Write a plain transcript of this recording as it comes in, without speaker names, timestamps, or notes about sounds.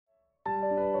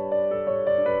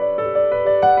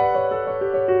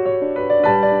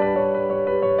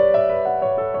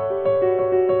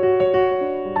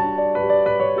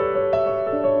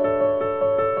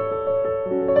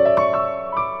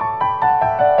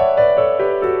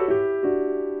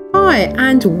Hi,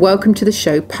 and welcome to the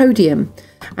show Podium.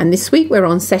 And this week we're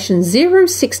on session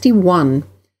 061.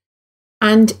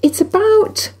 And it's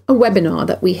about a webinar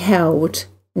that we held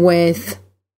with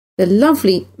the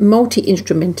lovely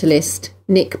multi-instrumentalist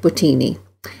Nick Bottini.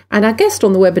 And our guest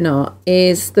on the webinar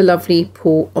is the lovely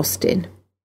Paul Austin.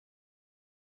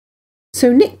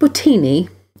 So Nick Bottini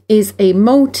is a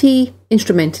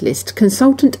multi-instrumentalist,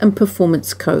 consultant and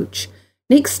performance coach.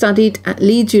 Nick studied at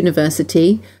Leeds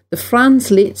University, the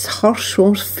Franz Liszt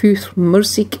Hochschule für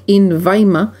Musik in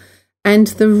Weimar, and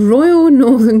the Royal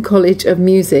Northern College of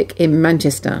Music in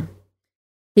Manchester.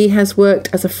 He has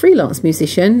worked as a freelance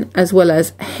musician as well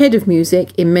as head of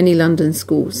music in many London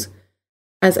schools.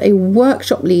 As a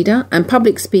workshop leader and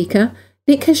public speaker,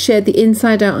 Nick has shared the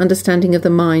inside-out understanding of the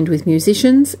mind with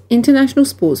musicians, international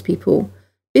sports people,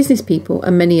 business people,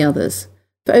 and many others.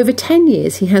 For over 10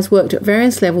 years, he has worked at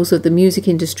various levels of the music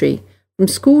industry, from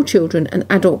school children and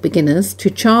adult beginners to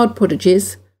child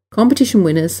prodigies, competition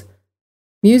winners,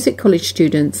 music college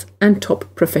students, and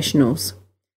top professionals.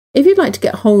 If you'd like to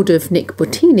get hold of Nick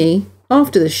Bottini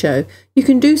after the show, you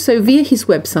can do so via his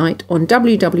website on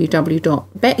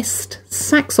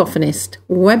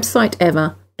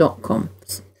www.bestsaxophonistwebsiteever.com.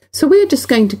 So we're just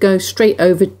going to go straight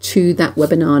over to that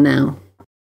webinar now.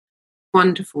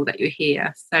 Wonderful that you're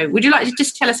here. So would you like to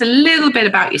just tell us a little bit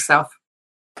about yourself?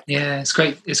 Yeah, it's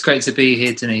great. It's great to be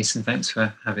here, Denise, and thanks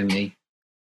for having me.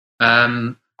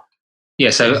 I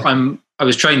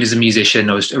was trained as a musician.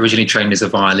 I was originally trained as a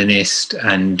violinist,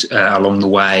 and along the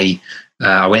way,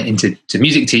 I went into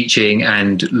music teaching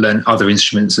and learned other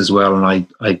instruments as well. And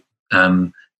I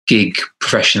gig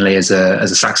professionally as a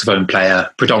saxophone player.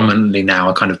 Predominantly now,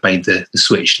 I kind of made the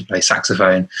switch to play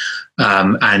saxophone.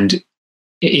 And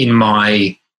in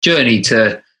my journey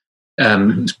to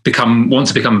become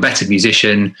a better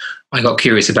musician, I got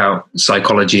curious about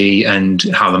psychology and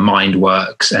how the mind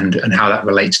works and how that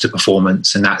relates to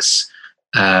performance. And that's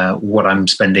what I'm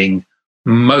spending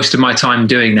most of my time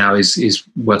doing now is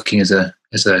working as a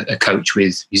coach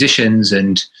with musicians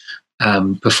and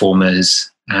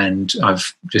performers. And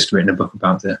I've just written a book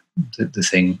about the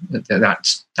thing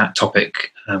that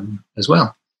topic as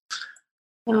well.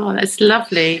 Oh, that's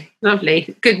lovely.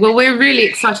 Lovely. Good. Well, we're really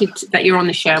excited that you're on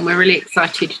the show, and we're really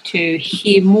excited to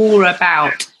hear more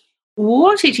about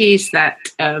what it is that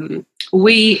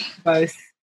we both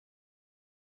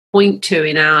point to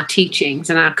in our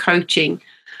teachings and our coaching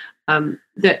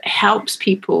that helps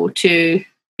people to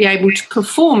be able to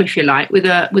perform, if you like, with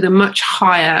a much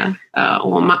higher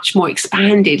or much more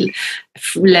expanded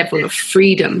level of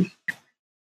freedom.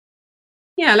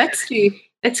 Yeah, let's get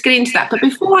into that. But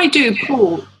before I do,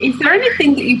 Paul, is there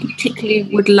anything that you particularly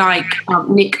would like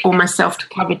Nick or myself to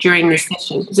cover during this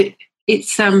session? Because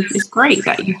it's great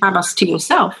that you have us to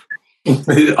yourself.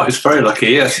 I was very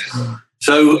lucky, yes.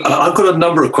 So I've got a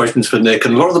number of questions for Nick,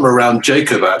 and a lot of them are around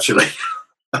Jacob, actually.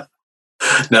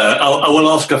 No, I will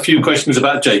ask a few questions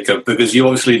about Jacob, because you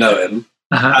obviously know him.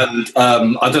 Uh-huh. And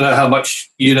I don't know how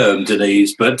much you know him,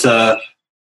 Denise, but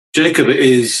Jacob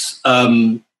is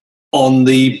on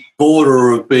the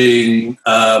border of being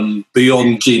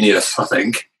beyond genius, I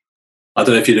think. I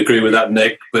don't know if you'd agree with that,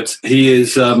 Nick, but he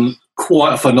is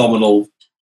quite a phenomenal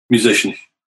musician.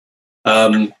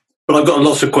 But I've got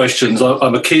lots of questions.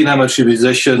 I'm a keen amateur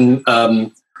musician,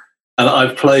 and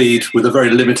I've played with a very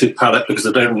limited palette because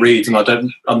I don't read and I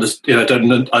don't understand.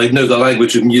 I know the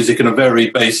language of music in a very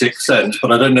basic sense,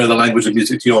 but I don't know the language of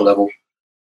music to your level.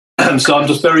 So I'm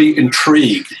just very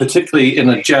intrigued, particularly in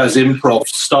a jazz improv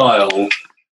style,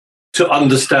 to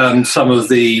understand some of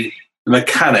the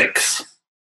mechanics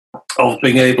of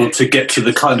being able to get to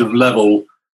the kind of level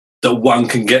that one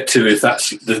can get to if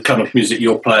that's the kind of music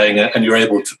you're playing and you're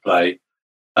able to play.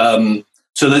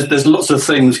 So there's lots of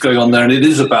things going on there, and it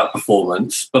is about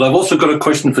performance. But I've also got a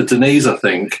question for Denise, I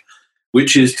think,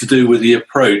 which is to do with the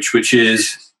approach, which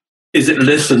is it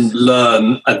listen,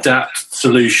 learn, adapt,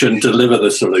 solution, deliver the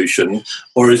solution,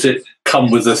 or is it come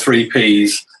with the 3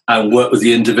 Ps and work with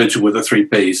the individual with the 3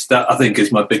 Ps? That, I think,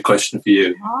 is my big question for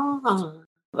you. Oh,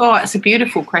 that's a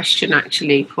beautiful question,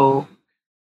 actually, Paul.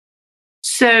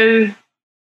 So,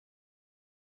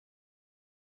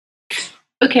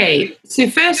 okay, so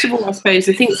first of all, I suppose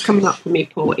the thing that's coming up for me,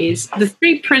 Paul, is the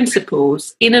 3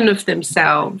 principles in and of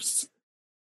themselves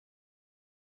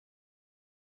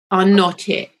are not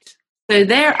it. So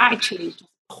they're actually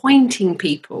pointing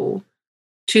people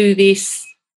to this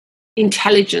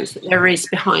intelligence that there is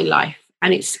behind life.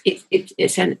 And it's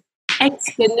an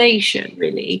explanation,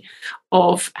 really,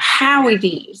 of how it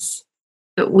is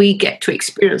that we get to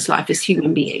experience life as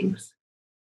human beings.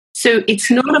 So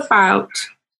it's not about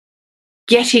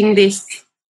getting this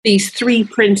these 3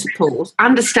 principles,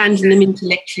 understanding them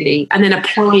intellectually, and then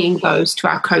applying those to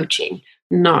our coaching.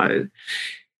 No,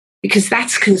 because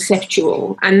that's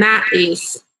conceptual, and that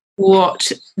is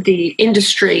what the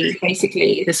industry,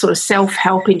 basically the sort of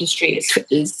self-help industry,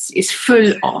 is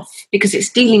full of, because it's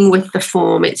dealing with the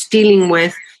form, it's dealing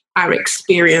with our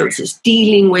experience, it's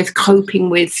dealing with coping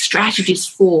with strategies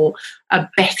for a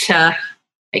better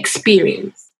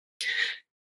experience.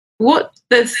 What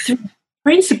the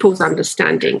principles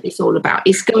understanding is all about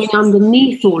is going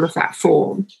underneath all of that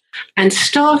form and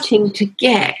starting to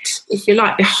get, if you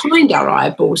like, behind our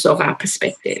eyeballs of our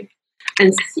perspective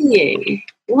and seeing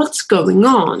what's going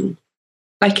on.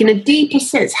 Like, in a deeper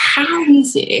sense, how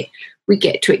is it we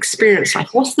get to experience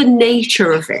life? What's the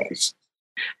nature of it?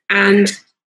 And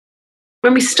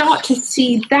when we start to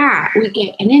see that, we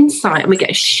get an insight and we get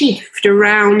a shift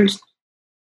around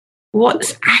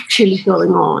what's actually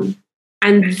going on.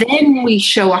 And then we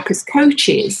show up as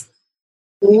coaches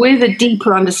with a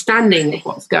deeper understanding of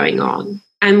what's going on.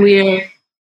 And we're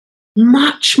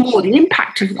much more, the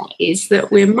impact of that is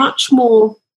that we're much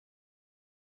more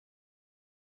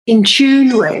in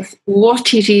tune with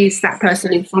what it is that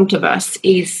person in front of us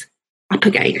is up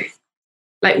against.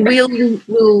 Like,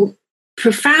 we'll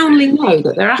profoundly know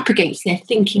that they're up against their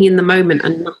thinking in the moment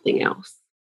and nothing else.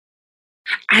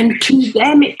 And to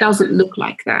them, it doesn't look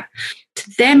like that. To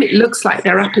them, it looks like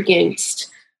they're up against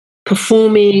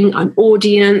performing, an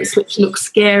audience, which looks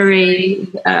scary,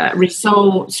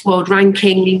 results, world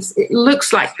rankings. It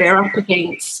looks like they're up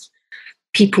against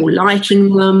people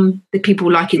liking them, the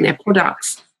people liking their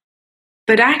products.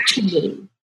 But actually,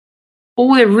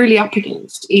 all they're really up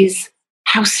against is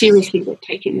how seriously they're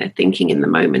taking their thinking in the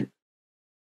moment,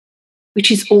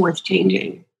 which is always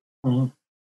changing. Mm-hmm.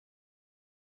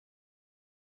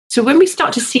 So when we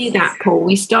start to see that, Paul,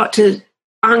 we start to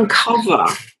uncover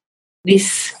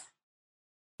this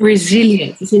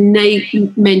resilience, this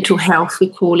innate mental health, we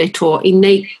call it, or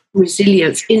innate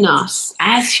resilience in us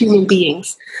as human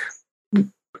beings.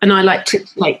 And I like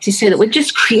to say that we're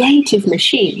just creative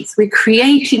machines. We're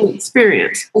creating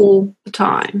experience all the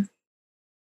time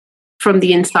from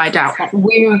the inside out. Like,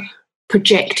 we're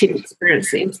projecting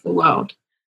experience into the world.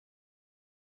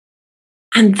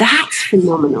 And that's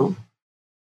phenomenal.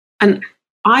 And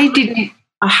I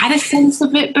had a sense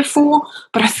of it before,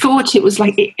 but I thought it was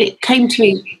like, it came to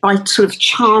me by sort of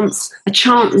chance, a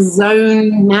chance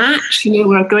zone match,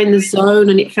 where I go in the zone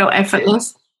and it felt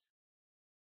effortless.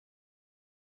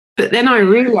 But then I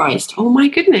realized, oh my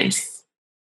goodness,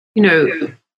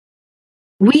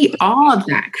 we are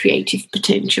that creative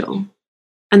potential.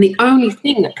 And the only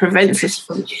thing that prevents us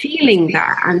from feeling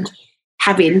that and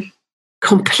having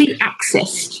complete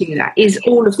access to that is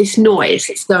all of this noise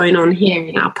that's going on here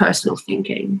in our personal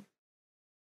thinking.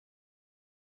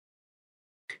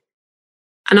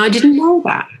 And I didn't know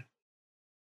that.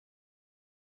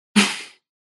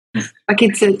 Like,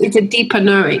 it's a deeper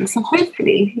knowing. So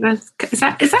hopefully, has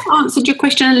that answered your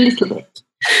question a little bit?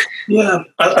 Yeah,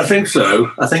 I think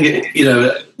so. I think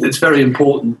it's very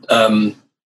important.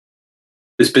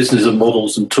 This business of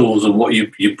models and tools and what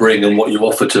you bring and what you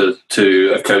offer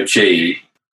to a coachee.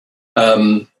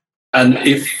 And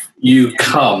if you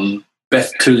come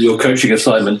to your coaching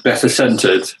assignment better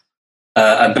centered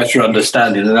and better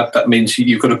understanding, then that means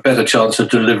you've got a better chance of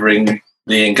delivering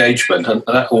the engagement. And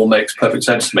that all makes perfect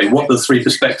sense to me. What the 3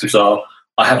 perspectives are,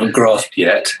 I haven't grasped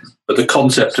yet, but the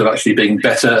concept of actually being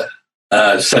better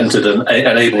centered and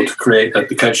able to create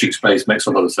the coaching space makes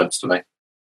a lot of sense to me.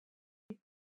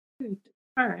 Good.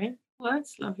 All right. Well,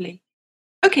 that's lovely.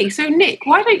 Okay, so Nick,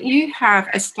 why don't you have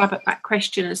a stab at that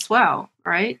question as well,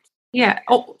 right? Yeah.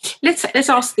 Oh, let's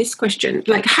ask this question.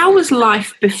 Like, how was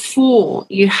life before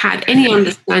you had any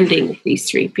understanding of these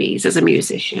 3 Ps as a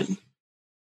musician?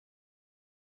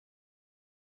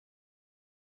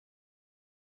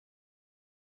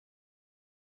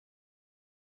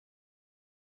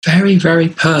 Very, very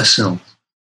personal.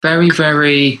 Very,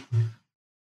 very,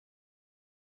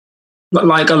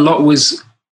 like, a lot was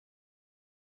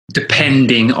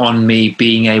depending on me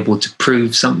being able to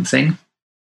prove something.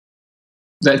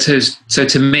 So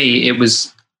to me,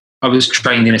 I was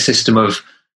trained in a system of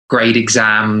grade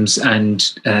exams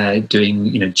and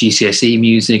doing GCSE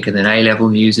music and then A-level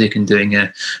music and doing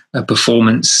a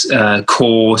performance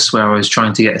course where I was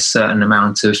trying to get a certain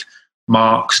amount of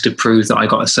marks to prove that I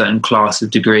got a certain class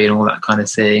of degree and all that kind of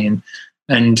thing.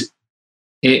 And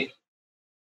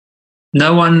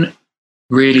no one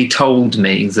really told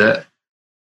me that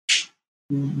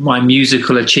my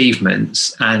musical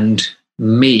achievements and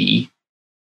me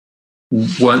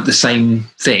weren't the same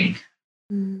thing.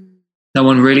 No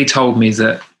one really told me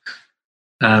that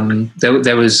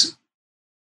there was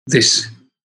this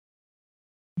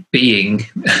being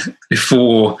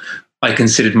before I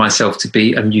considered myself to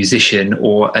be a musician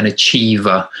or an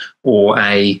achiever or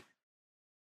a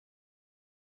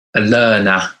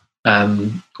learner,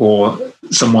 or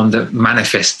someone that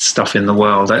manifests stuff in the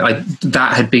world.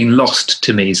 That had been lost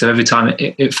to me. So every time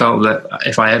it felt that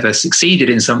if I ever succeeded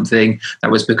in something,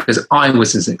 that was because I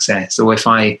was a success. Or if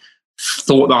I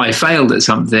thought that I failed at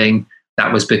something,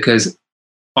 that was because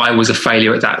I was a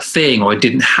failure at that thing, or I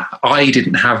didn't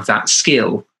have that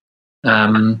skill.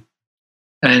 And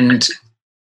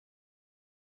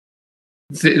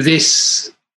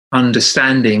this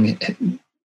understanding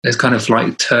has kind of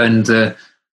like turned the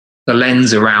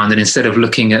lens around, and instead of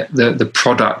looking at the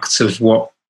products of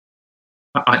what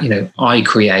I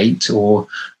create or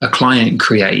a client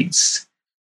creates,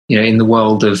 in the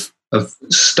world of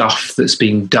stuff that's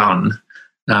being done,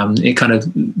 it kind of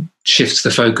shifts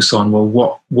the focus on,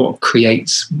 well, what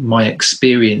creates my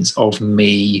experience of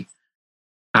me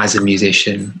as a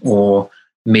musician, or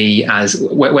me as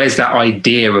where's that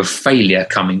idea of failure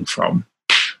coming from,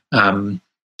 and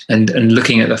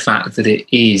looking at the fact that it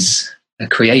is a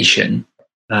creation,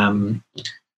 and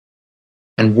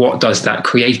what does that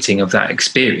creating of that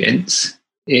experience,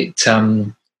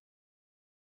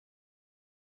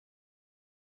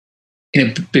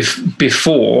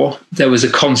 before there was a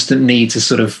constant need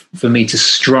for me to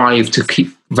strive to keep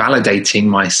validating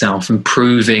myself and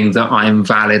proving that I'm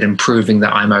valid and proving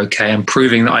that I'm okay and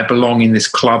proving that I belong in this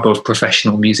club of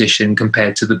professional musician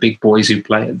compared to the big boys who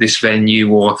play at this venue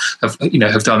or have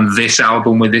done this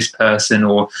album with this person,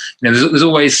 or there's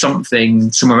always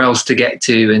something somewhere else to get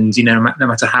to, and no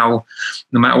matter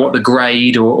what the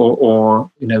grade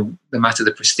or no matter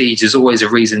the prestige, there's always a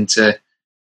reason to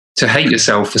hate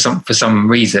yourself for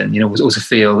some reason, also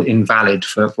feel invalid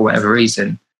for whatever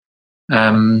reason.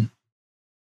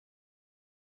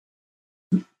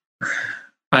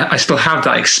 I still have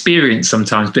that experience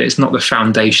sometimes, but it's not the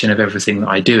foundation of everything that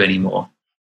I do anymore.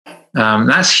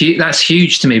 That's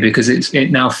huge to me, because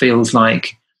it now feels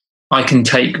like I can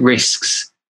take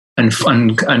risks and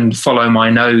follow my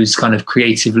nose kind of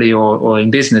creatively or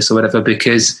in business or whatever,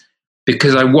 because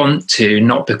I want to,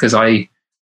 not because I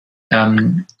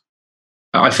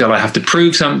feel I have to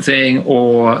prove something,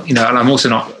 or and I'm also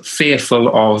not fearful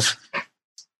of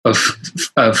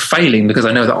failing, because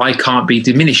I know that I can't be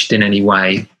diminished in any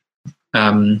way,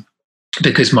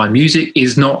 because my music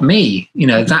is not me.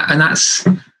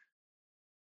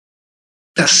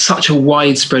 That's such a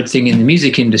widespread thing in the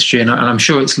music industry, and I'm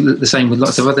sure it's the same with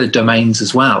lots of other domains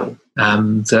as well.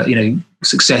 That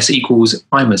success equals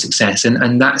I'm a success,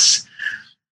 and that's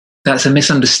a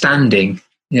misunderstanding.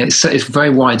 It's very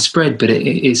widespread, but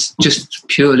it's just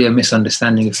purely a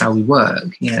misunderstanding of how we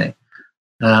work.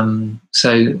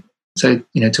 So to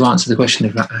answer the question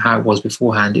of how it was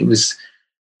beforehand,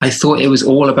 I thought it was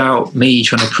all about me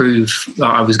trying to prove that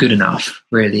I was good enough,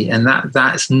 really, and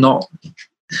that's not.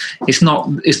 It's not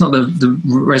the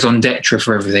raison d'etre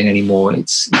for everything anymore.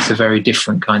 It's a very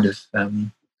different kind of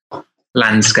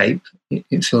landscape.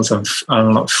 It feels I'm a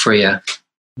lot freer.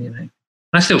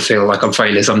 I still feel like I'm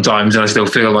failure sometimes, and I still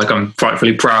feel like I'm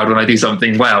frightfully proud when I do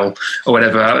something well or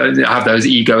whatever. I have those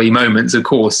ego-y moments, of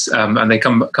course, and they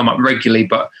come up regularly.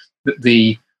 But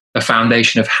the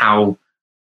foundation of how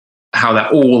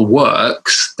that all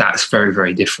works, that's very,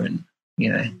 very different.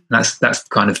 That's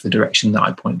kind of the direction that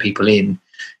I point people in,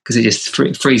 because it just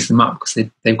frees them up, because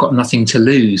they've got nothing to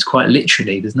lose. Quite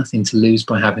literally, there's nothing to lose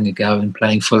by having a go and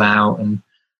playing full out and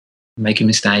making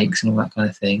mistakes and all that kind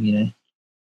of thing.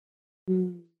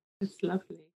 That's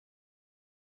lovely.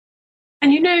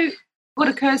 And what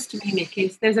occurs to me, Nick,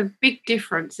 is there's a big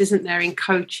difference, isn't there, in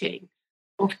coaching,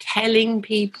 of telling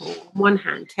people, on one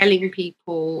hand, and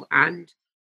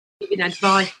giving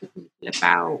advice to people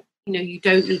about, you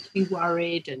don't need to be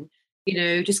worried, and,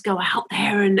 just go out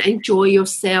there and enjoy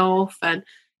yourself, and,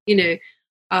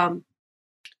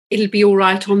 it'll be all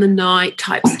right on the night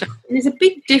type stuff. And there's a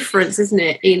big difference, isn't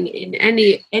it, in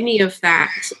any of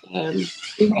that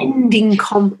lending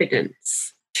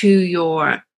confidence to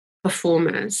your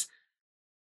performers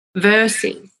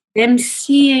versus them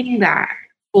seeing that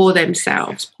for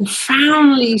themselves,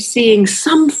 profoundly seeing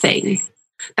something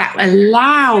that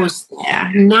allows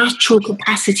their natural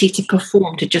capacity to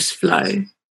perform to just flow.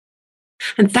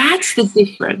 And that's the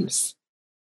difference.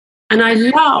 And I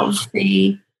love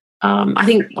I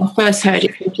think I first heard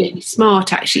it from Jamie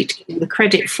Smart, actually, to give him the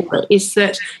credit for it, is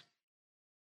that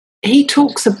he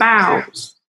talks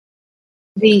about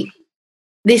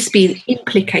this being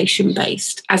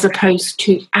implication-based as opposed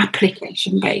to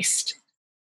application-based.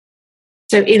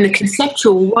 So in the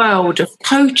conceptual world of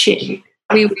coaching,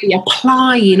 we will be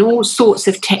applying all sorts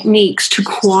of techniques to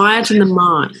quieten the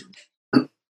mind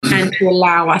and to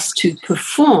allow us to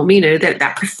perform,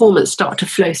 that performance start to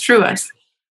flow through us.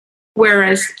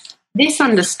 Whereas this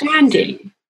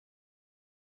understanding,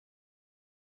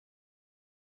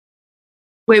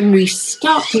 when we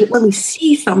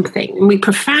see something and we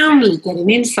profoundly get an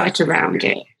insight around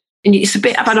it, and it's a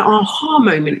bit of an aha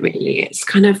moment, really. It's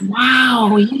kind of,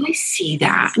 wow, I see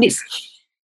that.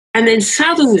 And then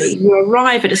suddenly you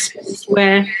arrive at a space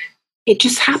where it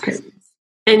just happens.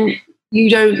 And you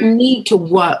don't need to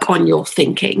work on your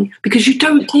thinking because you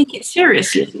don't take it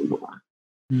seriously anymore.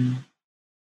 Mm.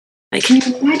 Like, can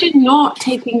you imagine not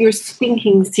taking your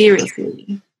thinking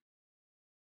seriously?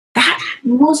 That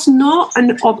was not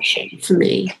an option for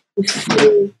me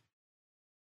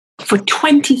for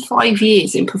 25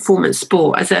 years in performance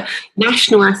sport as a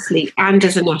national athlete and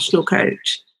as a national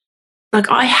coach. Like,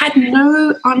 I had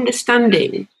no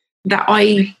understanding that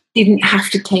I didn't have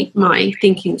to take my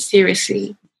thinking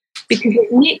seriously. Because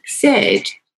as Nick said,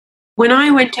 when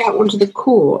I went out onto the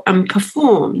court and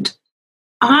performed,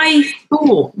 I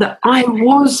thought that I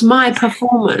was my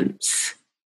performance.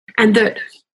 And that,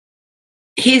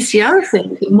 here's the other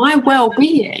thing, that my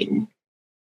well-being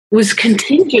was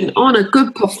contingent on a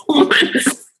good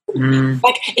performance.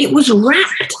 Like, it was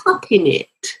wrapped up in it.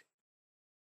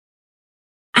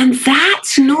 And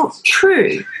that's not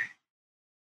true.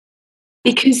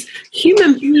 Because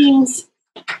human beings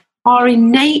are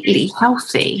innately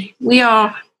healthy.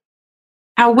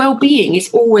 Our well-being is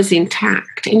always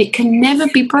intact and it can never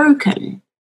be broken.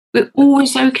 We're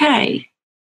always okay.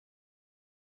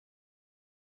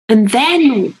 And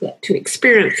then we get to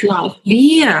experience life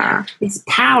via this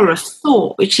power of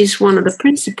thought, which is one of the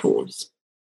principles.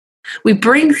 We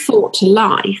bring thought to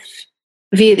life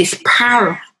via this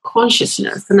power of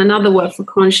consciousness. And another word for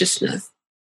consciousness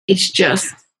is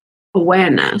just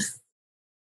awareness.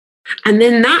 And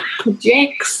then that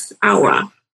projects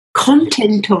our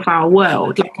content of our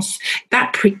world, like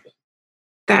that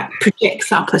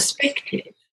projects our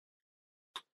perspective.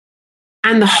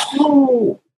 And the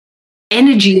whole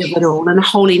energy of it all and the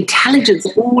whole intelligence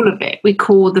of all of it, we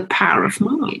call the power of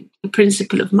mind, the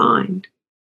principle of mind.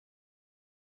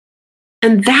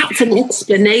 And that's an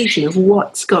explanation of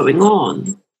what's going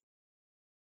on.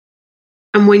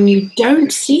 And when you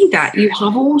don't see that, you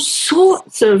have all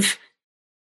sorts of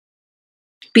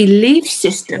belief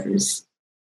systems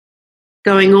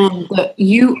going on that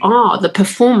you are the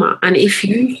performer, and if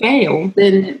you fail,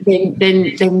 then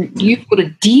you've got to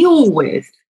deal with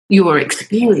your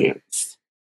experience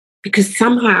because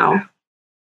somehow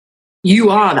you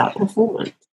are that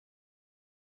performance,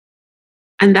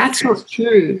 and that's not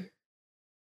true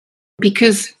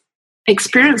because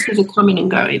experiences are coming and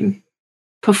going,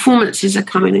 performances are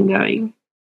coming and going,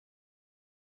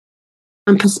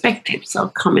 and perspectives are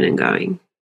coming and going.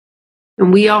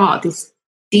 And we are this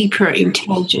deeper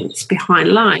intelligence behind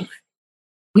life.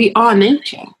 We are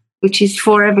nature, which is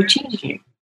forever changing.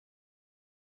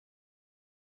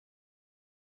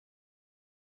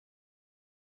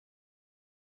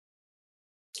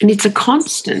 And it's a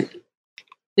constant.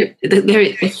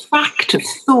 The fact of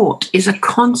thought is a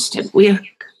constant. We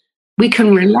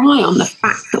can rely on the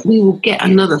fact that we will get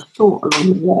another thought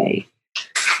along the way.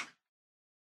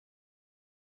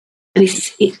 And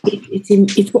it's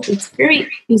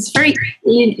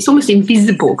almost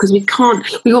invisible because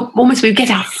we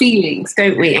get our feelings,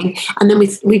 don't we? And then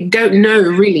we don't know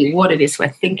really what it is we're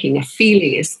thinking. A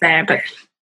feeling is there, but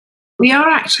we are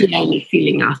actually only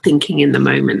feeling our thinking in the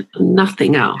moment and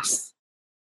nothing else.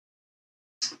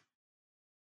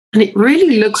 And it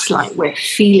really looks like we're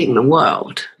feeling the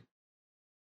world.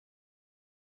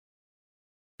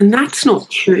 And that's not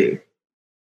true.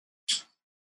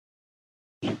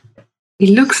 It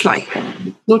looks like that.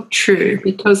 It's not true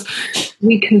because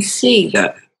we can see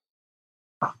that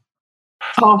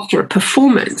after a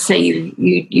performance, say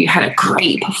you had a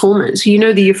great performance, the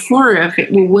euphoria of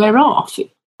it will wear off.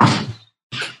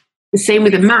 The same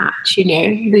with a match, the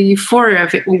euphoria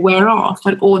of it will wear off,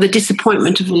 or the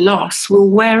disappointment of a loss will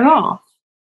wear off.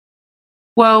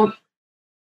 Well,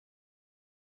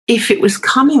 if it was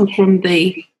coming from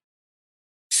the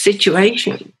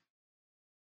situation,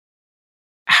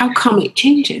 how come it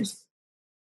changes?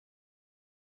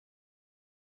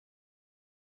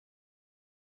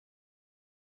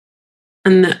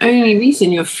 And the only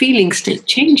reason your feeling state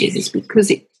changes is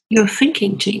because your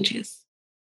thinking changes.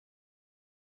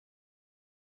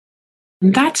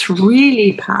 And that's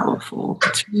really powerful.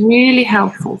 It's really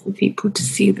helpful for people to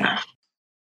see that.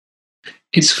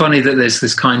 It's funny that there's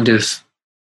this kind of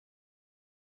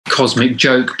cosmic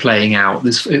joke playing out,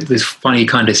 this funny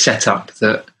kind of setup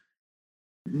that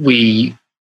we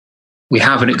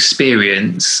have an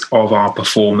experience of our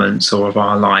performance or of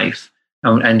our life,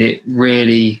 and it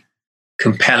really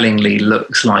compellingly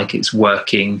looks like it's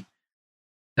working,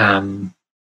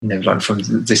 like from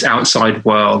this outside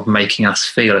world making us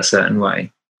feel a certain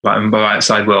way. Like, and by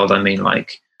outside world, I mean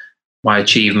like my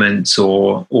achievements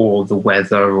or the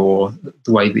weather or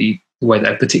the way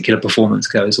that a particular performance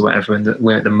goes or whatever, and that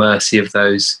we're at the mercy of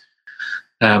those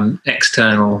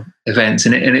external events,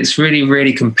 and it's really,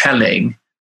 really compelling.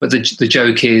 But the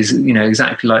joke is,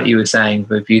 exactly like you were saying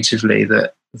very beautifully,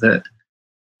 that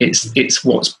it's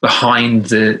what's behind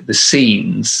the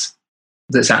scenes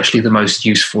that's actually the most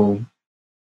useful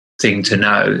thing to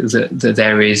know, that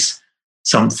there is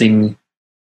something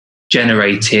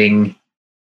generating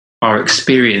our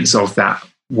experience of that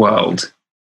world,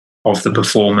 of the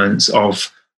performance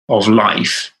of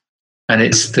life, and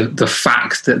it's the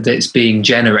fact that it's being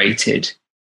generated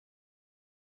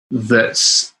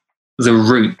that's the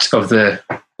root of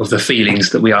the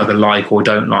feelings that we either like or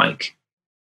don't like.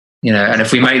 And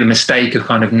if we make the mistake of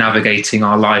kind of navigating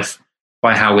our life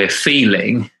by how we're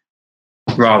feeling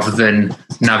rather than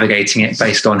navigating it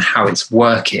based on how it's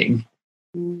working,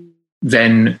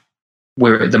 then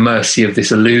we're at the mercy of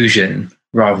this illusion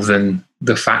rather than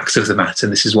the facts of the matter.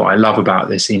 And this is what I love about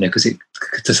this, because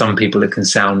to some people it can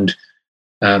sound,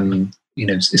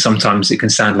 sometimes it can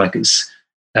sound like it's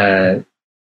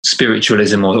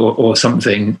spiritualism or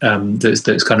something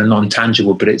that's kind of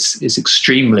non-tangible, but it's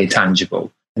extremely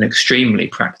tangible and extremely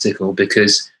practical,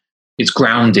 because it's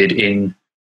grounded in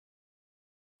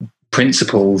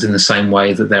principles in the same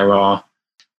way that there are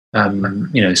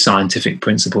scientific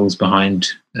principles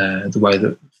behind the way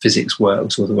that physics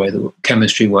works or the way that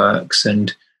chemistry works,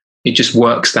 and it just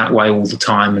works that way all the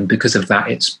time. And because of that,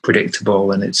 it's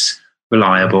predictable and it's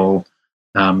reliable.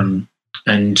 And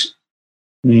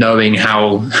knowing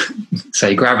how,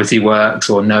 say, gravity works,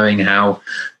 or knowing how,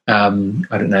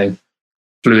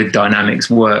 fluid dynamics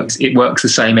works, it works the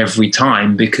same every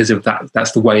time because of that.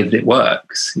 That's the way that it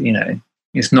works.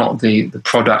 It's not the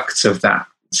products of that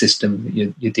system that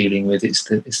you're dealing with. It's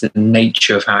the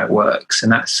nature of how it works,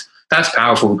 and that's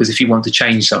powerful, because if you want to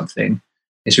change something,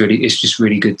 it's just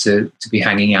really good to be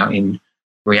hanging out in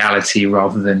reality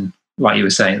rather than, like you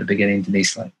were saying at the beginning,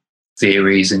 Denise, like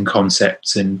theories and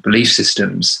concepts and belief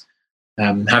systems.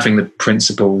 Having the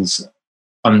principles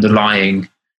underlying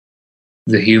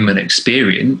the human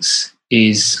experience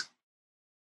is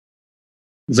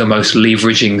the most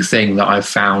leveraging thing that I've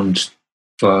found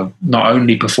for not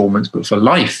only performance but for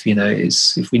life.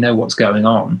 Is if we know what's going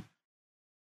on,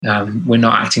 we're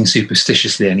not acting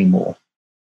superstitiously anymore,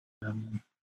 and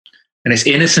it's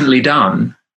innocently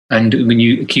done. And when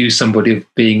you accuse somebody of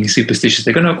being superstitious,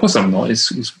 they go, "No, of course I'm not.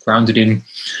 It's grounded in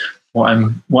what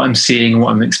I'm seeing,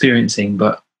 what I'm experiencing."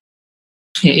 But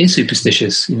it is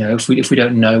superstitious, if we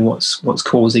don't know what's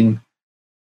causing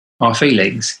our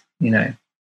feelings.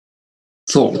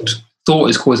 Thought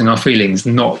is causing our feelings,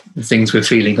 not the things we're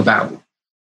feeling about.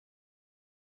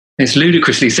 It's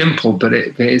ludicrously simple, but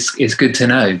it's good to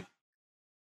know,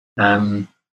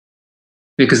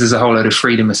 because there's a whole load of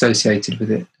freedom associated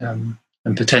with it,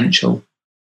 and potential,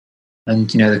 and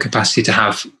the capacity to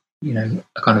have a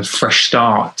kind of fresh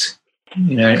start,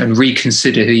 and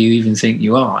reconsider who you even think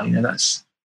you are.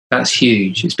 That's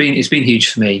huge. It's been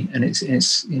huge for me, and it's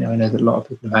I know that a lot of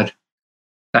people have had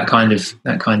that kind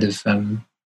of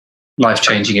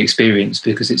life-changing experience,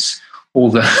 because it's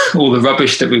all the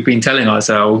rubbish that we've been telling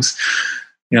ourselves,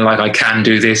 like I can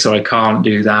do this or I can't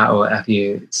do that or what have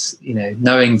you. It's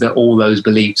knowing that all those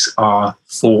beliefs are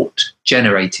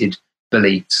thought-generated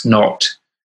beliefs, not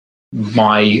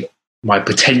my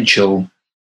potential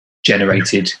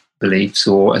generated beliefs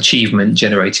or achievement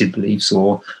generated beliefs,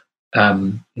 or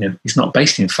it's not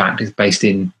based in fact, it's based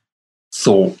in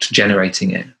thought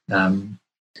generating it.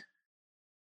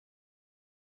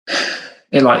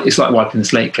 It's like wiping the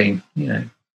slate clean.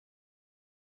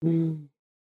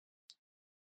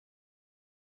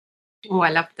 Oh, I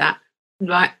love that.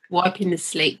 Right, wiping the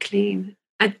slate clean.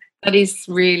 That is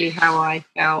really how I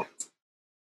felt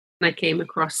when I came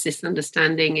across this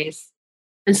understanding.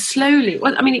 And slowly,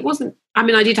 it wasn't.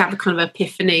 I did have a kind of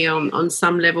epiphany on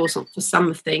some levels for some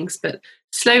of things, but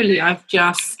slowly I've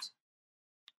just,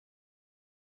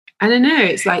 I don't know,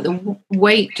 it's like the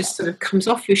weight just sort of comes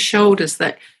off your shoulders,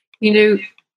 that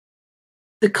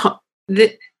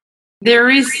there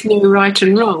is no right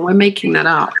and wrong. We're making that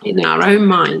up in our own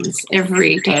minds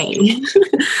every day.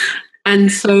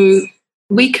 And so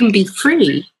we can be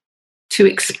free to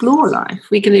explore life.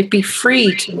 We can be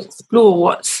free to explore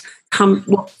what's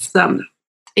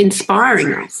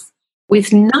inspiring us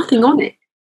with nothing on it.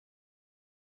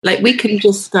 Like we can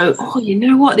just go, oh, you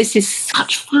know what, this is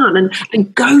such fun,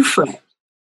 and go for it.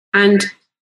 And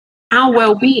our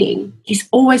well-being is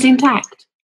always intact.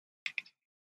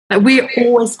 Like we're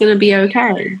always going to be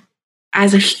okay.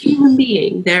 As a human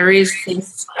being, there is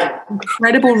this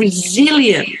incredible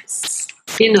resilience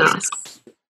in us,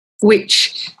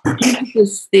 which gives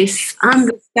us this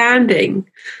understanding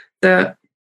that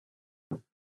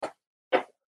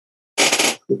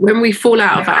when we fall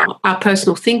out of our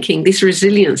personal thinking, this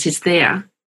resilience is there.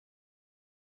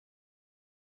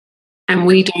 And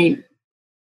we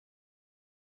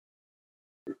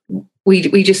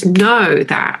just know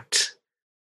that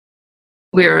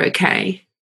we're okay.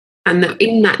 And that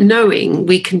in that knowing,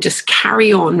 we can just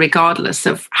carry on regardless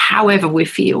of however we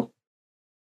feel.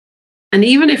 And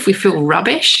even if we feel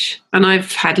rubbish, and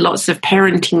I've had lots of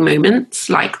parenting moments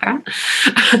like that,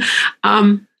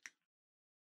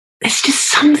 there's just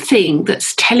something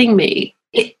that's telling me,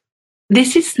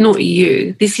 this is not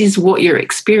you. This is what you're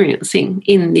experiencing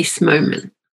in this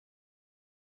moment.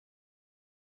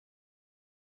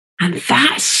 And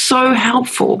that's so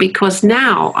helpful, because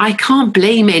now I can't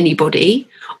blame anybody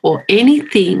or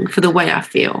anything for the way I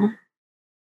feel,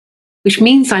 which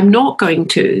means I'm not going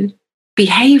to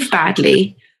behave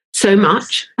badly so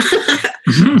much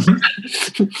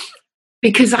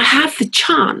because I have the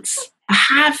chance, I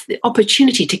have the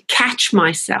opportunity to catch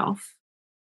myself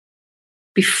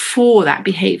before that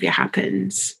behavior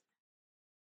happens,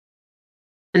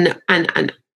 and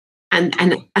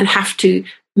have to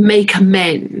make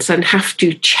amends and have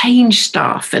to change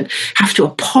stuff and have to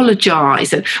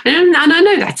apologize. And I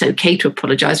know that's okay to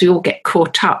apologize. We all get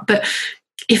caught up. But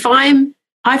if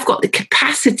I've got the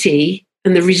capacity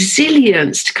and the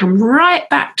resilience to come right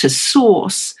back to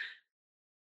source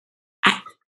at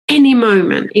any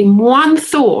moment, in one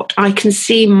thought, I can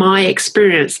see my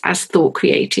experience as thought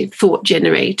created, thought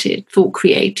generated, thought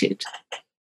created.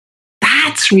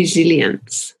 That's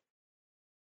resilience.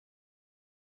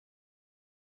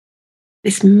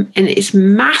 It's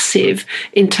massive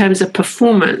in terms of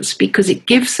performance, because it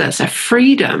gives us a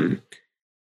freedom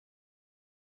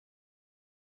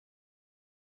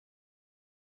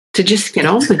to just get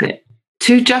on with it,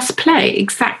 to just play.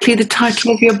 Exactly the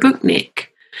title of your book,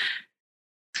 Nick.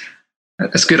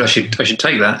 That's good. I should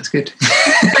take that. It's good.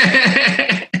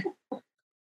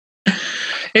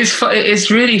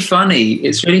 It's really funny.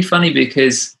 It's really funny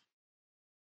because,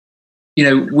 you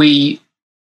know, we're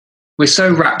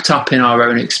so wrapped up in our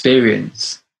own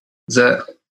experience that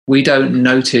we don't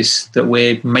notice that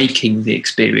we're making the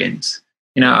experience.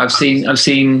 You know, I've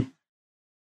seen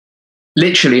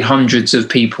literally hundreds of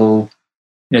people,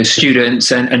 you know,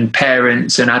 students and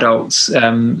parents and adults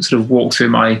sort of walk through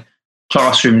my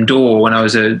classroom door when I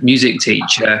was a music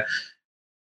teacher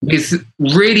with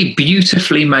really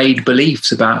beautifully made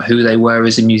beliefs about who they were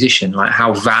as a musician, like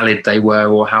how valid they were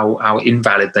or how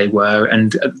invalid they were.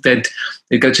 And they'd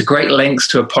go to great lengths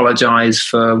to apologize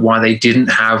for why they didn't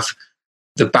have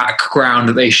the background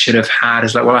that they should have had.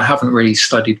 It's like, well, I haven't really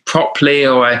studied properly,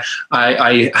 or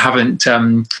I haven't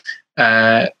done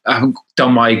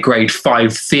my grade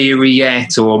 5 theory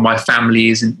yet, or my family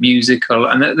isn't musical.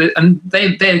 And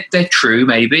they're true,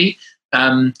 maybe.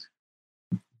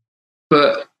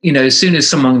 But, you know, as soon as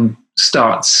someone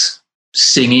starts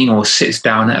singing or sits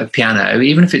down at a piano,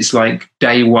 even if it's like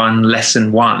day 1,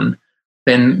 lesson 1,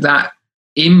 then that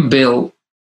inbuilt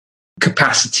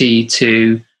capacity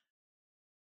to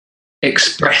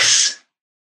express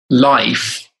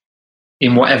life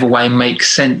in whatever way makes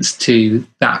sense to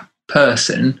that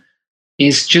person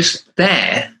is just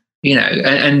there, you know.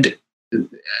 And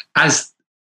as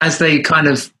they kind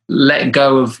of let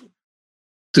go of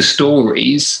the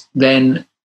stories, then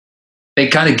they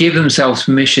kind of give themselves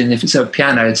permission, if it's a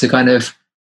piano, to kind of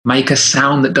make a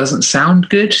sound that doesn't sound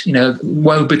good. You know,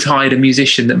 woe betide a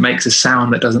musician that makes a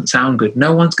sound that doesn't sound good.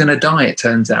 No one's going to die, it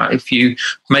turns out, if you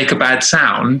make a bad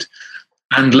sound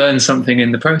and learn something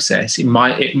in the process. It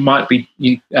might be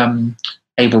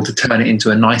able to turn it into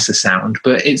a nicer sound,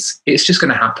 but it's just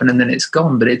going to happen and then it's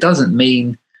gone. But it doesn't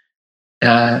mean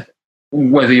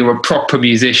whether you're a proper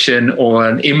musician or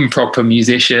an improper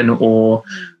musician or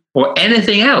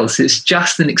anything else. It's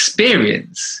just an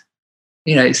experience.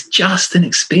 You know, it's just an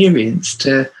experience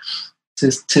to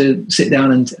sit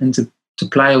down and to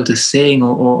play or to sing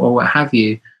or what have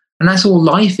you. And that's all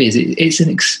life is. It's an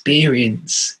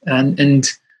experience, and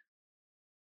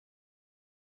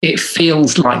it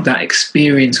feels like that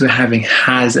experience we're having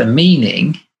has a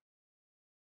meaning.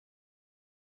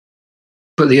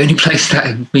 But the only place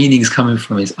that meaning is coming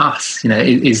from is us, you know,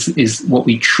 is what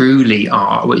we truly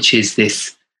are, which is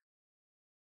this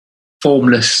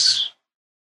formless,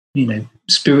 you know,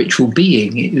 spiritual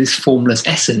being, this formless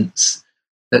essence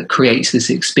that creates this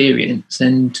experience.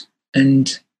 And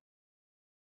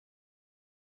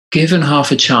given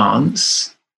half a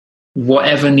chance,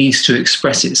 whatever needs to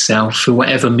express itself through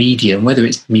whatever medium, whether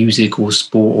it's music or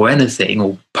sport or anything,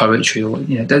 or poetry, or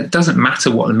it doesn't matter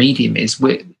what the medium is.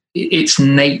 Its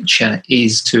nature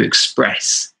is to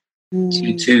express,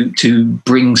 to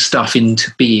bring stuff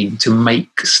into being, to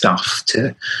make stuff,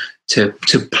 to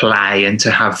play and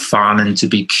to have fun and to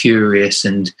be curious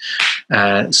and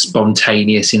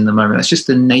spontaneous in the moment. That's just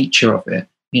the nature of it,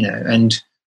 and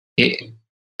it,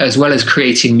 as well as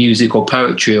creating music or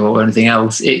poetry or anything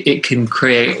else, it can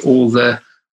create all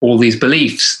these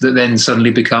beliefs that then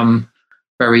suddenly become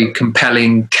very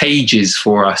compelling cages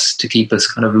for us to keep us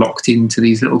kind of locked into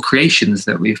these little creations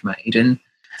that we've made. And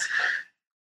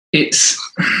it's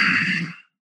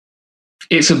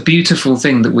a beautiful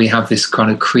thing that we have this kind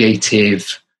of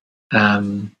creative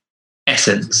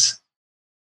essence.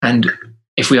 And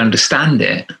if we understand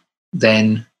it,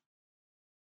 then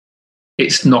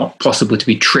it's not possible to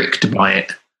be tricked by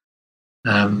it.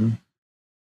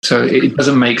 So it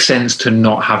doesn't make sense to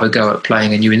not have a go at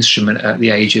playing a new instrument at the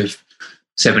age of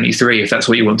 73, if that's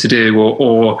what you want to do,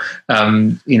 or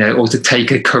to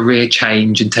take a career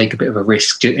change and take a bit of a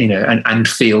risk, and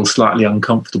feel slightly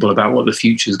uncomfortable about what the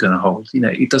future is going to hold.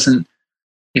 It doesn't.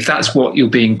 If that's what you're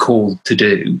being called to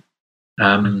do,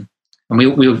 and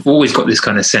we've always got this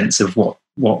kind of sense of what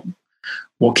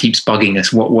keeps bugging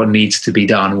us, what needs to be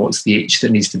done, what's the itch that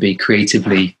needs to be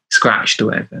creatively scratched or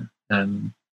whatever.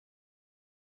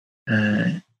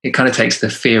 It kind of takes the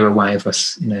fear away of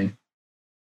us,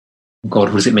 God,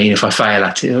 what does it mean if I fail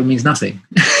at it? It means nothing.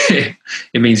 It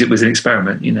means it was an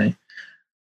experiment,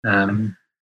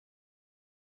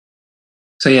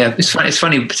 So yeah, it's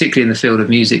funny, particularly in the field of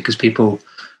music, because people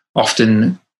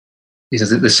often,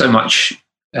 there's so much,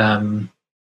 so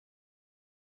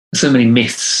many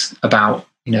myths about,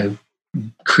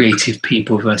 creative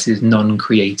people versus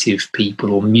non-creative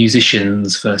people, or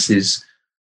musicians versus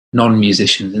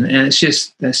non-musicians, and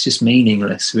that's just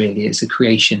meaningless, really. It's a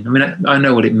creation. I mean, I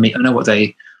know what it means. I know what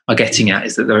they are getting at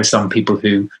is that there are some people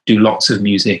who do lots of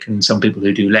music and some people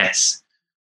who do less,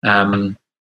 but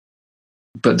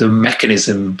the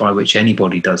mechanism by which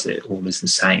anybody does it all is the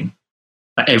same.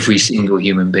 Every single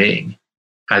human being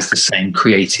has the same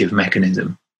creative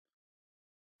mechanism,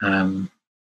 no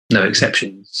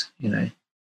exceptions, and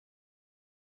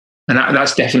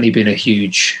that's definitely been a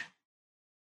huge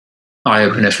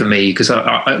eye-opener for me, because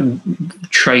I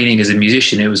training as a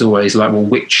musician, it was always like, well,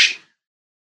 which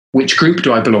group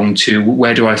do I belong to?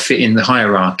 Where do I fit in the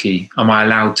hierarchy? Am I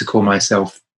allowed to call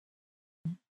myself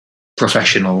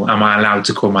professional? Am I allowed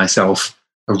to call myself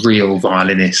a real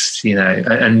violinist?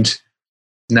 And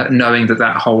knowing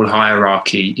that whole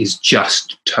hierarchy is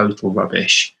just total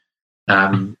rubbish.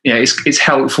 It's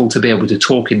helpful to be able to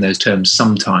talk in those terms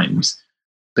sometimes,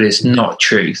 but it's not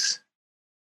truth.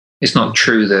 It's not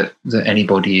true that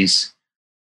anybody is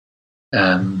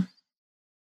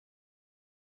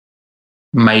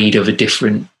made of a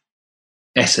different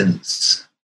essence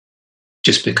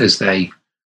just because they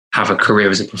have a career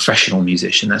as a professional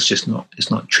musician. That's just not. It's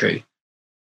not true.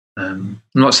 I'm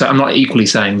not equally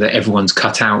saying that everyone's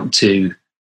cut out to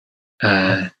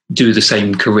do the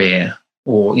same career,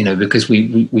 or because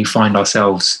we find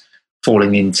ourselves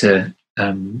falling into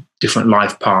different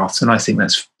life paths, and I think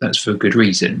that's for a good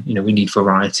reason. We need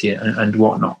variety and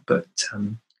whatnot, but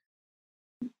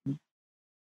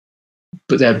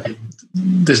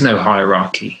there's no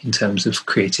hierarchy in terms of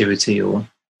creativity or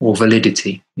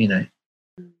validity.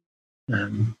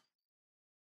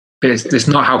 But it's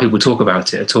not how people talk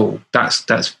about it at all. That's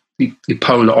the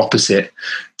polar opposite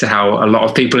to how a lot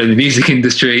of people in the music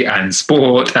industry and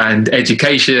sport and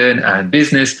education and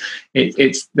business.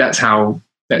 That's how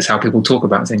people talk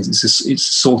about things. It's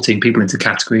sorting people into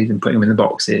categories and putting them in the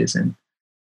boxes and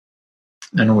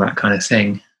all that kind of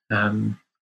thing.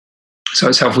 So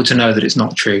it's helpful to know that it's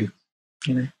not true.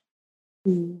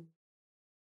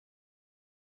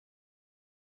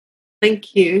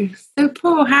 Thank you. So,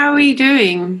 Paul, how are you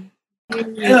doing?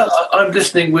 Yeah, I'm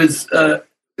listening with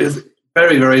very,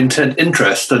 very intent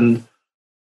interest, and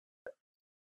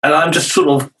I'm just sort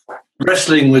of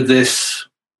wrestling with this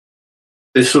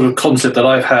sort of concept that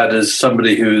I've had as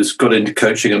somebody who's got into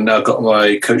coaching and now got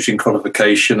my coaching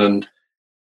qualification, and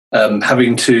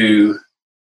having to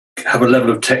have a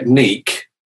level of technique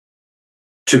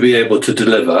to be able to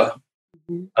deliver.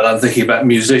 Mm-hmm. And I'm thinking about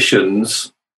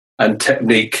musicians and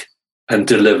technique and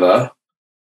deliver.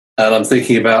 And I'm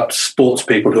thinking about sports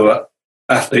people who are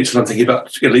athletes, and I'm thinking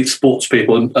about elite sports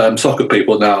people and soccer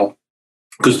people now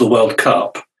because of the World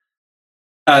Cup.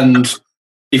 And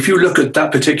if you look at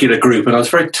that particular group, and I was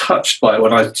very touched by it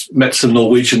when I met some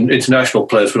Norwegian international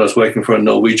players when I was working for a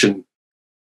Norwegian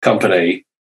company,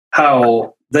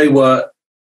 how they were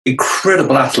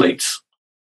incredible athletes.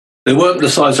 They weren't the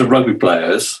size of rugby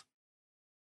players.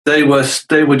 They were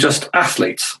just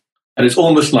athletes. And it's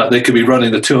almost like they could be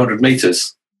running the 200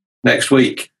 meters next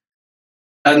week.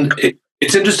 And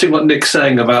it's interesting what Nick's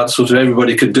saying about sort of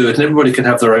everybody can do it and everybody can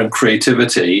have their own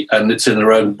creativity and it's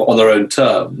on their own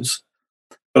terms.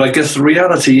 But I guess the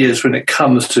reality is when it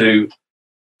comes to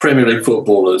Premier League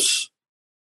footballers,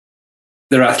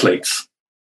 they're athletes.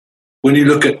 When you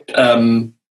look at,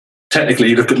 technically,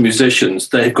 you look at musicians,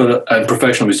 and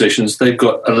professional musicians, they've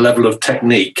got a level of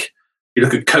technique. You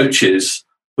look at coaches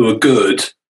who are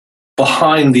good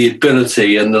behind the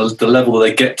ability and the level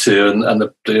they get to and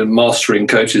the mastering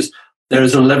coaches, there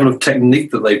is a level of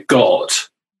technique that they've got.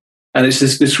 And it's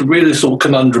this really sort of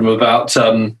conundrum about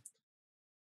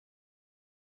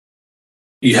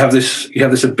you have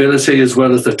this ability as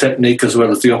well as the technique, as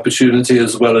well as the opportunity,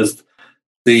 as well as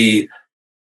the,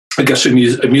 I guess, a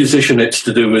musician, it's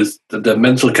to do with the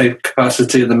mental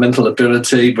capacity and the mental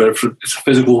ability, but if it's a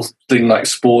physical thing like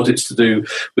sport, it's to do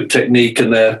with technique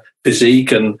and their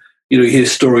physique. And, you hear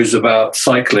stories about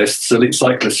cyclists, elite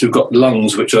cyclists who've got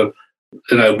lungs which are,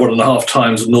 1.5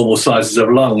 times the normal sizes of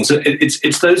lungs.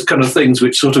 It's those kind of things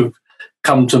which sort of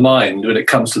come to mind when it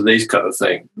comes to these kind of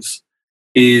things.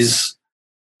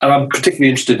 And I'm particularly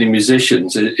interested in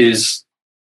musicians, is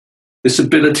this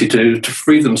ability to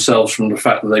free themselves from the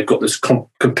fact that they've got this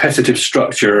competitive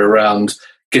structure around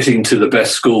getting to the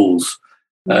best schools,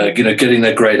 getting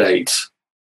their grade 8,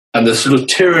 and the sort of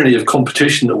tyranny of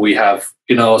competition that we have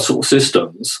in our sort of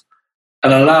systems,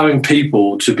 and allowing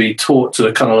people to be taught to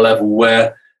a kind of level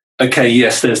where, okay,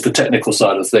 yes, there's the technical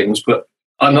side of things, but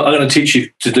I'm going to teach you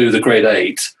to do the grade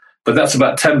 8, but that's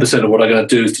about 10% of what I'm going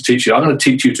to do is to teach you. I'm going to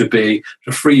teach you to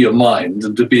free your mind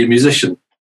and to be a musician.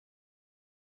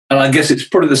 And I guess it's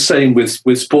probably the same with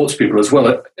sports people as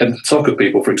well, and soccer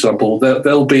people, for example.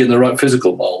 They'll be in the right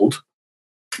physical mould,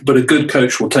 but a good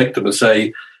coach will take them and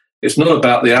say, it's not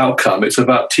about the outcome, it's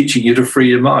about teaching you to free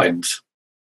your mind.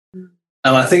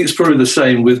 And I think it's probably the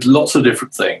same with lots of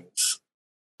different things.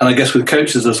 And I guess with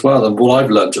coaches as well, and what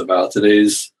I've learned about it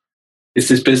is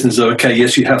this business of, okay,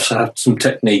 yes, you have to have some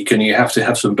technique and you have to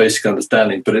have some basic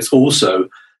understanding, but it's also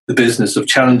the business of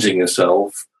challenging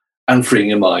yourself and freeing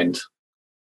your mind.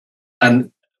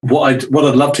 And what I'd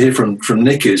love to hear from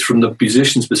Nick is, from the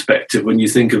musician's perspective, when you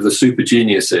think of the super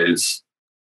geniuses,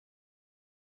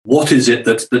 what is it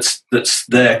that's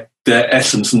their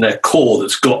essence and their core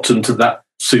that's got them to that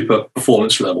super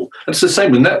performance level? And it's the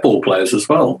same with netball players as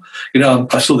well.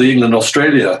 I saw the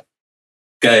England-Australia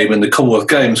game in the Commonwealth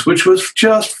Games, which was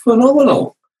just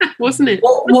phenomenal. Wasn't it?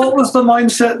 What was the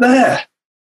mindset there?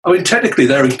 I mean, technically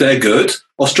they're good.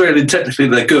 Australia, technically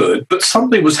they're good, but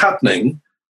something was happening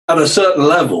at a certain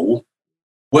level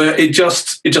where it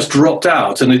just dropped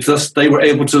out, and they were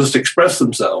able to just express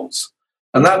themselves,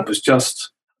 and that was just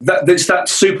that. It's that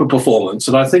super performance,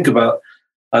 and I think about,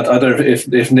 I don't know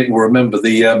if Nick will remember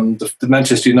the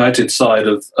Manchester United side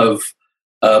of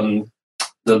the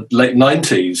late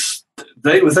 90s.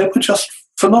 They were just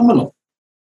phenomenal,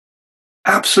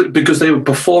 absolutely, because they were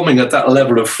performing at that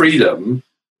level of freedom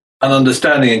and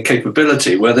understanding and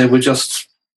capability where they were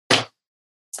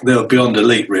beyond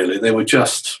elite, really. They were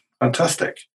just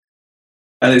fantastic.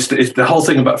 And it's the whole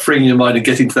thing about freeing your mind and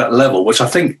getting to that level, which I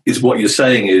think is what you're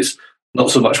saying, is not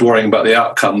so much worrying about the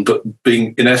outcome, but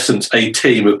being, in essence, a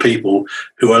team of people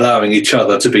who are allowing each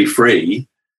other to be free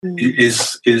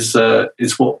is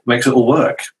what makes it all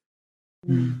work.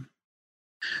 Mm.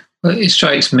 Well, it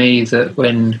strikes me that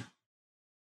when,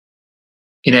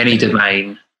 in any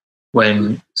domain,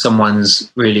 when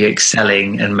someone's really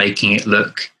excelling and making it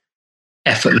look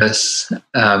effortless,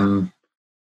 that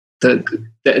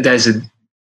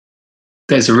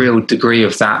there's a real degree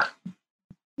of that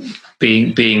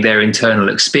being their internal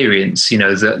experience.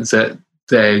 That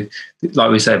they,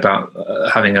 like we say about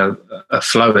having a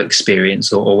flow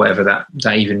experience or whatever that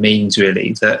even means,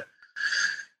 really. That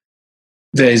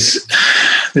there's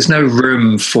no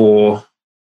room for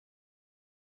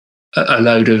a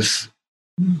load of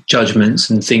judgments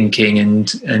and thinking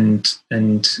and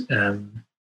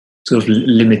sort of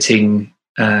limiting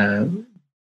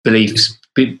beliefs,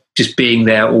 just being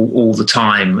there all the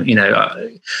time.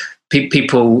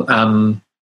 People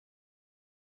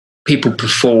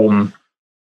perform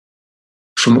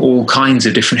from all kinds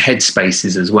of different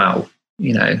headspaces as well.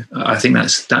 I think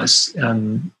that's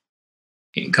kind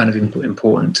of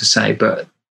important to say. But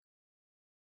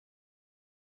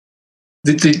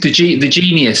the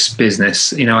genius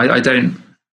business, I don't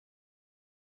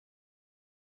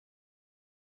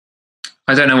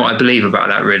I don't know what I believe about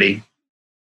that really,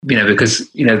 because,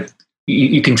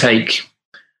 you can take,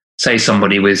 say,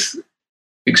 somebody with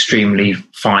extremely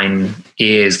fine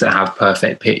ears that have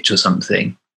perfect pitch or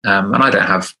something. And I don't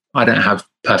have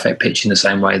perfect pitch in the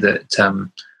same way that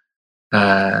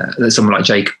that someone like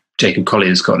Jacob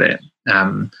Collier's got it.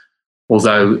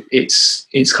 Although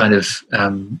it's kind of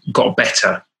got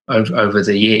better over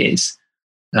the years.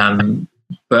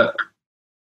 But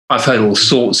I've heard all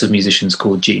sorts of musicians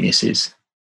called geniuses.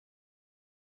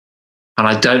 And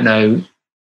I don't know,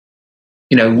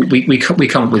 we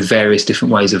come up with various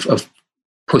different ways of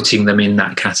putting them in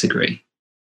that category,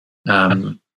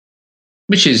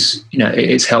 which is,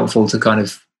 it's helpful to kind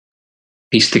of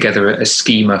piece together a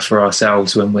schema for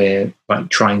ourselves when we're like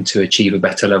trying to achieve a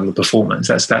better level of performance.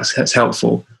 That's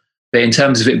helpful. But in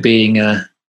terms of it being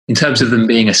in terms of them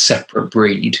being a separate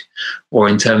breed, or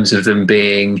in terms of them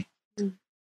being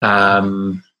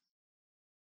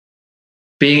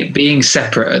being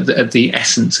separate at the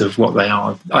essence of what they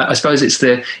are, I suppose it's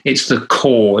the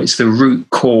core, it's the root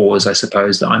cause, I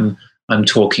suppose, that I'm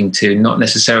talking to, not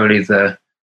necessarily the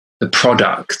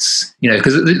products,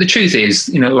 because the truth is,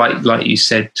 like you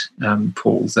said,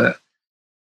 Paul, that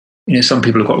some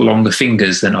people have got longer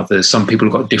fingers than others. Some people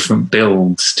have got different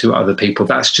builds to other people.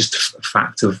 That's just a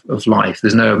fact of life.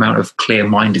 There's no amount of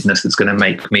clear-mindedness that's going to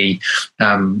make me,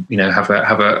 have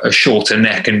a shorter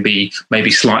neck and be maybe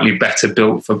slightly better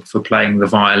built for playing the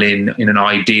violin in an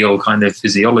ideal kind of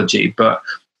physiology. But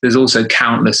there's also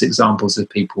countless examples of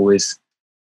people with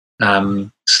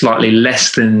slightly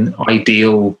less than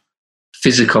ideal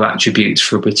physical attributes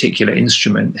for a particular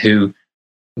instrument who,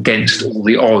 against all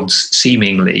the odds,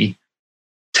 seemingly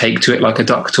take to it like a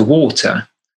duck to water.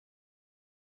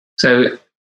 So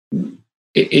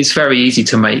it's very easy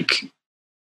to make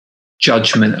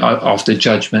judgment after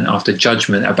judgment after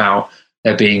judgment about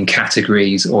there being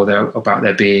categories, or about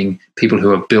there being people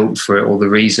who are built for it, or the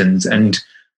reasons. And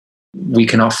we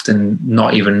can often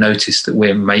not even notice that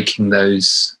we're making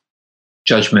those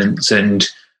judgments and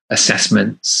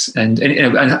assessments, and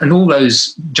all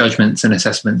those judgments and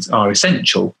assessments are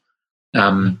essential.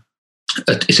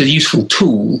 It's a useful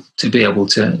tool to be able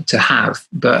to have,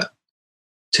 but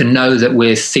to know that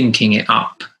we're thinking it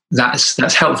up,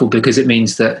 that's helpful, because it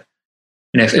means that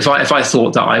if I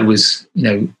thought that I was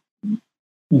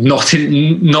not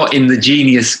in the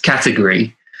genius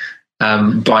category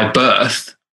by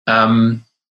birth,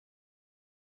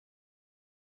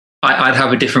 I'd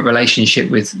have a different relationship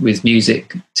with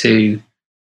music to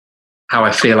how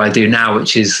I feel I do now,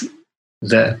 which is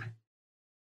that,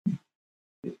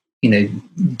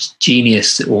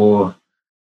 genius or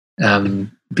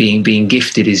being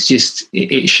gifted is just,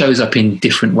 it shows up in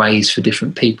different ways for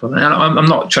different people. And I'm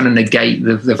not trying to negate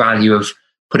the value of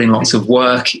putting lots of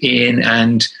work in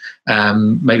and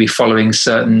maybe following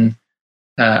certain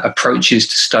approaches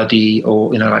to study,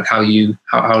 or like how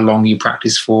long you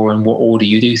practice for and what order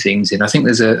you do things in. I think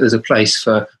there's a place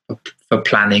for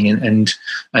planning and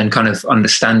kind of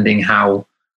understanding how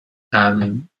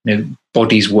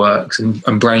bodies works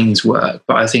and brains work.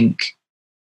 But I think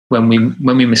when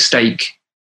we mistake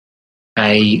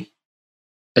a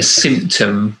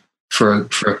symptom for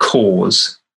a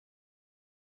cause,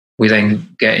 we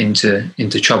then get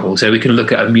into trouble. So we can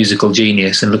look at a musical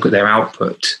genius and look at their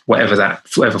output,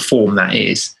 whatever form that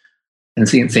is, and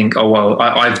think, oh well,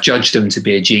 I've judged them to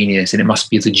be a genius, and it must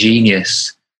be the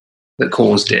genius that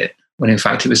caused it. When in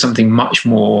fact it was something much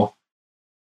more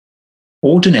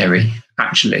ordinary,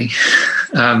 actually.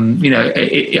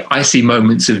 I see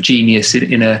moments of genius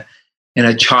in a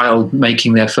child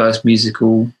making their first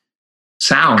musical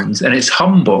sounds, and it's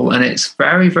humble, and it's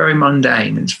very, very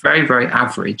mundane, it's very, very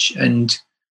average. And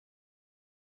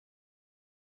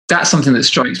that's something that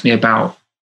strikes me about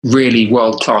really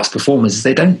world-class performers.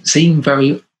 They don't seem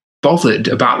very bothered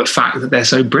about the fact that they're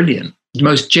so brilliant.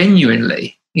 Most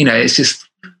genuinely, it's just,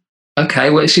 okay,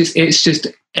 well, it's just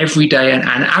everyday and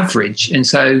average. And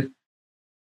so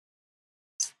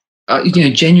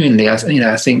genuinely, I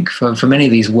think for many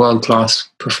of these world-class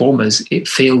performers, it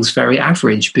feels very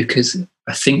average, because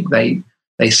I think they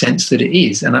sense that it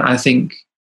is. And I think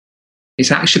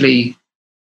it's actually,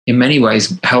 in many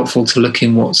ways, helpful to look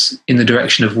in the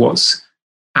direction of what's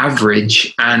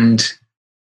average and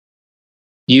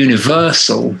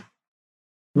universal,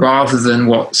 rather than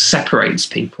what separates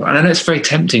people. And I know it's very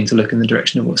tempting to look in the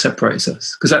direction of what separates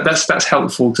us, because that's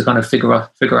helpful to kind of figure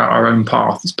out our own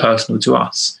path that's personal to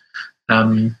us.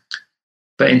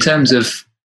 But in terms of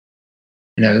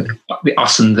the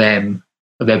us and them,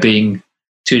 there being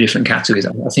two different categories,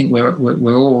 I think we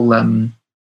all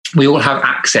have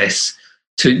access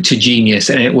to genius,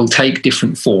 and it will take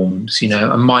different forms,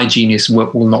 and my genius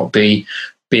will not be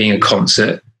being a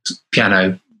concert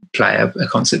piano player, a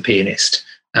concert pianist.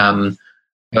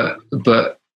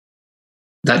 But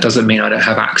that doesn't mean I don't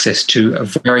have access to a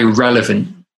very relevant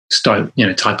style,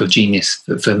 type of genius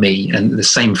for me, and the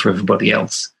same for everybody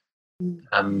else.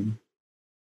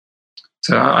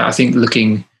 So I think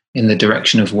looking in the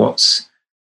direction of what's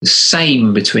the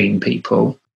same between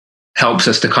people helps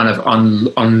us to kind of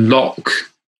unlock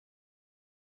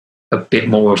a bit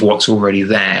more of what's already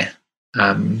there.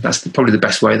 That's probably the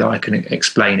best way that I can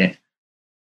explain it.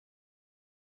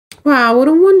 Wow, what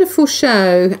a wonderful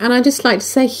show. And I'd just like to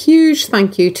say a huge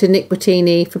thank you to Nick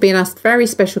Bottini for being our very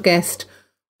special guest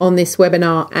on this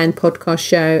webinar and podcast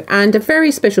show. And a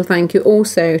very special thank you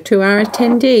also to our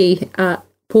attendee,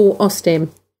 Paul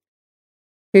Austin,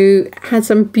 who had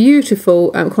some beautiful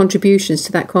contributions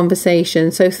to that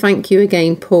conversation. So thank you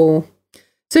again, Paul.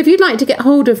 So if you'd like to get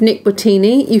hold of Nick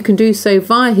Bottini, you can do so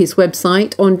via his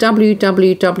website on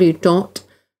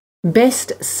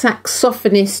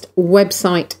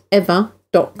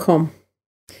www.bestsaxophonistwebsiteever.com.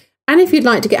 And if you'd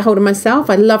like to get hold of myself,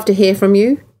 I'd love to hear from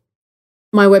you.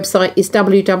 My website is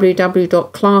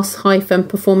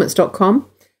www.class-performance.com,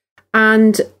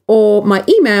 or my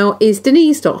email is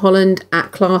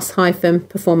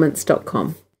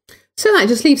denise.holland@class-performance.com. So that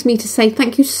just leaves me to say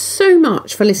thank you so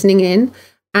much for listening in,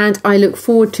 and I look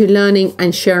forward to learning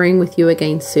and sharing with you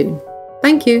again soon.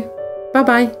 Thank you.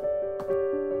 Bye-bye.